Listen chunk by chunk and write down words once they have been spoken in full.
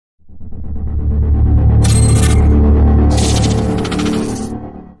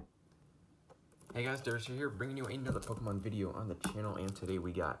Hey guys, Dusk here, bringing you another Pokemon video on the channel, and today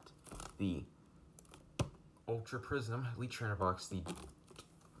we got the Ultra Prism Elite Trainer Box, the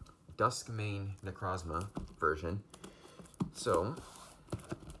Dusk main Necrozma version. So,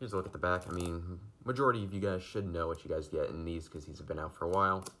 here's a look at the back. I mean, majority of you guys should know what you guys get in these because these have been out for a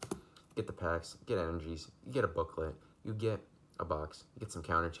while. Get the packs, get energies, you get a booklet, you get a box, you get some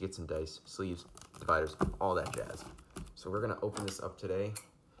counters, you get some dice, sleeves, dividers, all that jazz. So we're going to open this up today.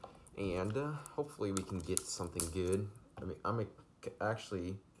 And hopefully we can get something good. I mean, I'm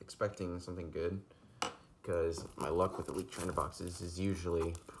actually expecting something good because my luck with Elite Trainer boxes is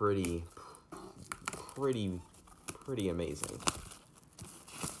usually pretty amazing.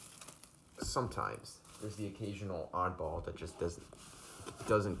 Sometimes there's the occasional oddball that just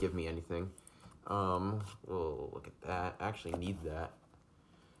doesn't give me anything. We'll look at that. I actually need that.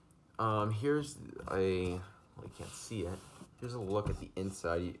 Here's well, you can't see it. Here's a look at the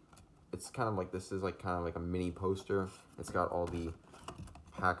inside. It's kind of like, this is like kind of like a mini poster. It's got all the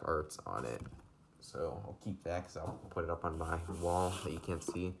pack arts on it. So I'll keep that because I'll put it up on my wall that you can't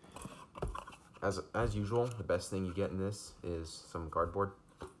see. As usual, the best thing you get in this is some cardboard.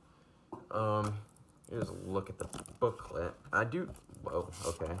 Here's a look at the booklet. Whoa,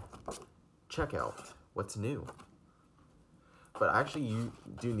 okay. Check out what's new. But actually, you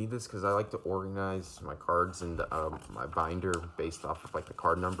do need this because I like to organize my cards and my binder based off of like the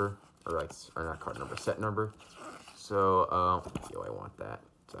card number, or not card number, set number. So, yo, I want that.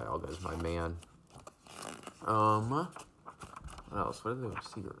 Dialga's my man. What else? What are the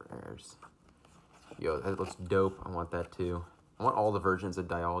secret rares? Yo, that looks dope. I want that too. I want all the versions of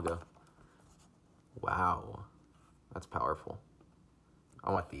Dialga. Wow, that's powerful.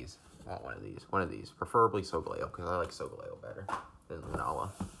 I want these. I want one of these. Preferably Solgaleo, because I like Solgaleo better than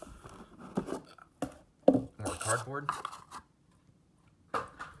Lunala. More cardboard.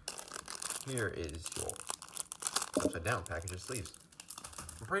 Here is your upside down package of sleeves.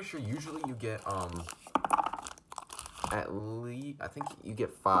 I'm pretty sure usually you get at least, I think you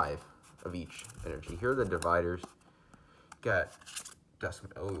get 5 of each energy. Here are the dividers. Got Dusk.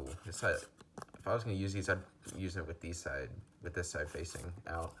 Oh, this side. If I was gonna use these, I'd use it with this side facing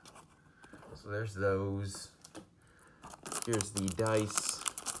out. So there's those. Here's the dice.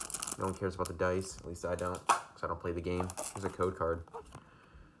 No one cares about the dice, at least I don't, because I don't play the game. Here's a code card.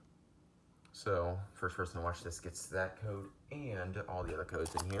 So, first person to watch this gets that code and all the other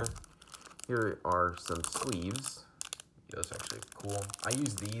codes in here. Here are some sleeves. Yeah, that's actually cool. I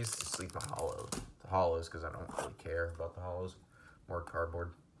use these to sleeve my hollows because I don't really care about the hollows. More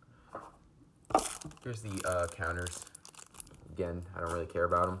cardboard. Here's the counters. Again, I don't really care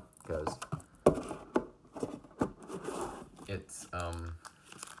about them because it's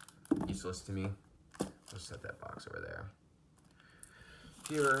useless to me. Let's set that box over there.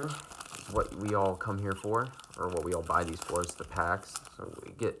 Here is what we all come here for, or what we all buy these for, is the packs. So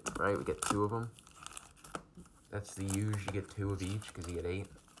we get 2 of them. That's the usual. You get 2 of each because you get 8.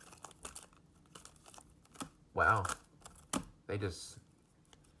 Wow, they just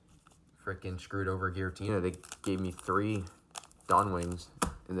freaking screwed over Giratina. They gave me 3 Dawn Wings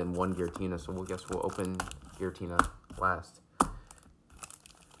and then 1 Giratina, so we'll open Giratina last.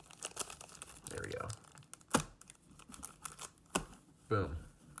 There we go. Boom.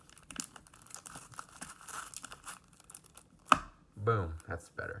 Boom. That's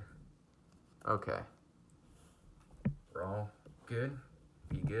better. Okay. We're all good?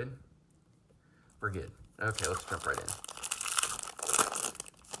 Be good? We're good. Okay, let's jump right in.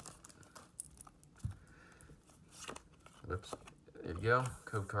 Whoops. There you go.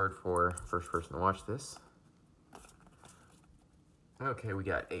 Code card for first person to watch this. Okay, we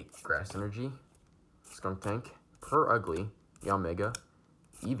got 8 Grass Energy, Skunk Tank, Per Ugly, Yamega,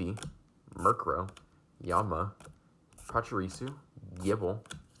 Eevee, Murkrow, Yama, Pachirisu, Gible,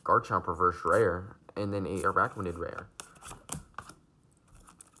 Garchomp Reverse Rare, and then a Arachnid Rare.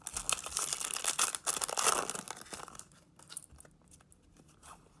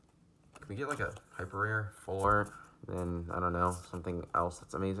 Can we get like a Hyper Rare, Full Art, then I don't know, something else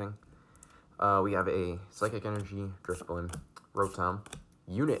that's amazing? We have a Psychic Energy, Drifblim, Rotom,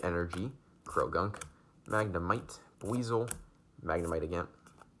 Unit Energy, Krogunk, Magnemite, Weasel, Magnemite again.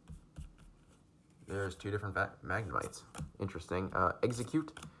 There's 2 different Magnemites. Interesting.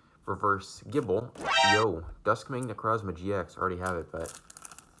 Execute, Reverse Gible. Yo, Duskmane Necrozma GX. Already have it, but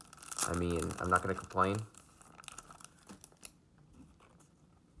I mean, I'm not going to complain.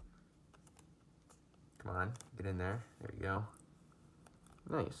 Come on, get in there. There you go.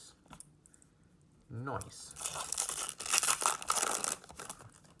 Nice. Nice.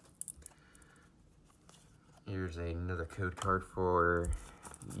 Here's another code card for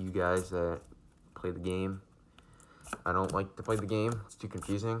you guys that play the game. I don't like to play the game. It's too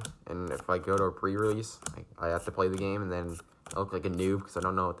confusing. And if I go to a pre-release, I have to play the game, and then I look like a noob because I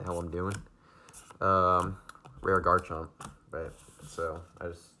don't know what the hell I'm doing. Rare Garchomp, right? So I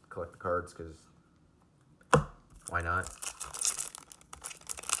just collect the cards because why not?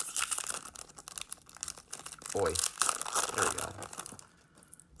 Boy, there we go.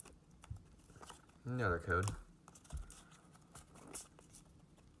 Another code.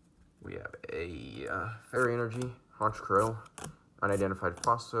 We have a Fairy Energy, Honchkrow, Unidentified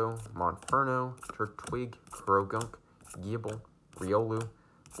Fosso, Monferno, Turtwig, Krogunk, Gible, Riolu,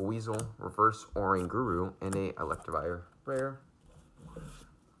 Weasel, Reverse Oranguru, and a Electivire rare.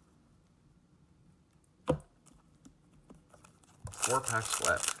 Four packs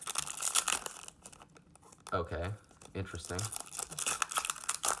left. Okay, interesting.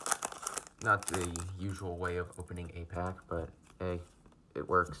 Not the usual way of opening a pack, but hey, it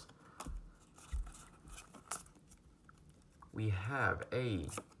works. We have a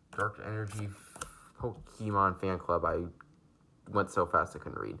Dark Energy Pokemon fan club. I went so fast I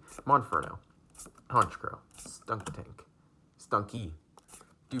couldn't read. Monferno, Honchkrow, Stuntank, Stunky,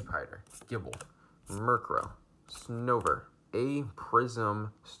 Dewpider, Gible, Murkrow, Snover, a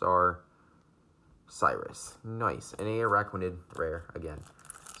Prism Star Cyrus. Nice. And a Araquanid rare again.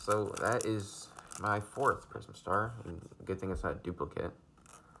 So that is my 4th Prism Star. And good thing it's not a duplicate.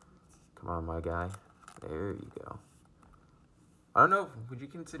 Come on, my guy. There you go. I don't know, would you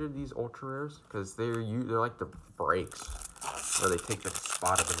consider these ultra rares? Because they're like the breaks, where they take the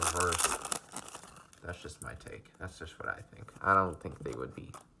spot of the reverse. That's just my take. That's just what I think. I don't think they would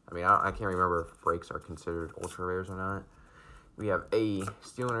be. I mean, I can't remember if breaks are considered ultra rares or not. We have a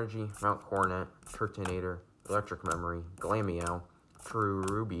Steel Energy, Mount Coronet, Turtonator, Electric Memory, Glameow, True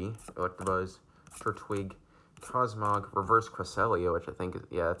Ruby, Electabuzz, Turtwig, Cosmog, Reverse Cresselia, which I think is,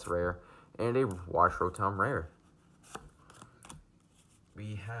 yeah, that's rare, and a Wash Rotom rare.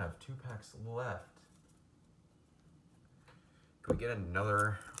 We have 2 packs left. Can we get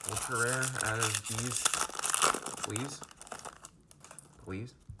another ultra rare out of these, please?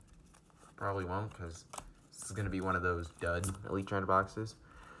 Please? Probably won't, because this is going to be one of those dud Elite Trainer boxes.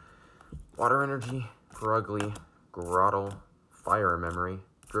 Water Energy, Grugly, Grottle, Fire Memory,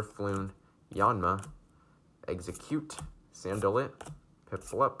 Drifloon, Yanma, Execute, Sandalite,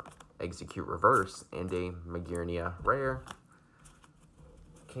 Piplup, Execute Reverse, and a Magearnia rare.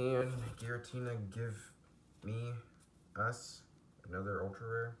 Can Giratina give us another ultra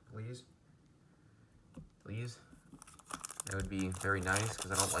rare, please? Please? That would be very nice,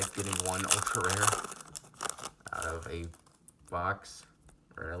 because I don't like getting one ultra rare out of a box,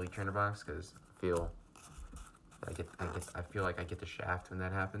 or an Elite Trainer box, because I feel like I get the shaft when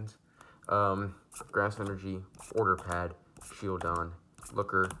that happens. Grass Energy, Order Pad, Shieldon,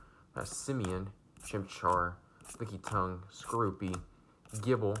 Looker, Simeon, Chimchar, Licky Tongue, Skorupi,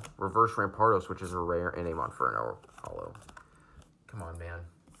 Gible, Reverse Rampardos, which is a rare, and a Monferno Hollow. Come on, man.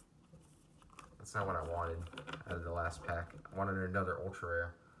 That's not what I wanted out of the last pack. I wanted another ultra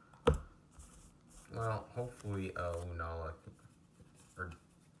rare. Well, hopefully, Lunala, or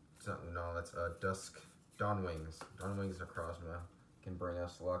it's not Lunala, that's Dusk, Dawnwings. Dawnwings Necrozma can bring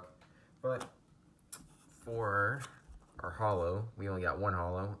us luck. But for our hollow, we only got one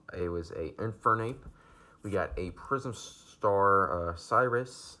hollow. It was a Infernape. We got a Prism Star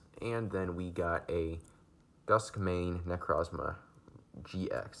Cyrus, and then we got a Dusk main Necrozma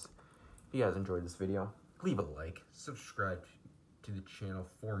GX. If you guys enjoyed this video, leave a like, subscribe to the channel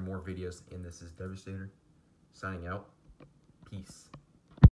for more videos, and this is Devastator, signing out. Peace.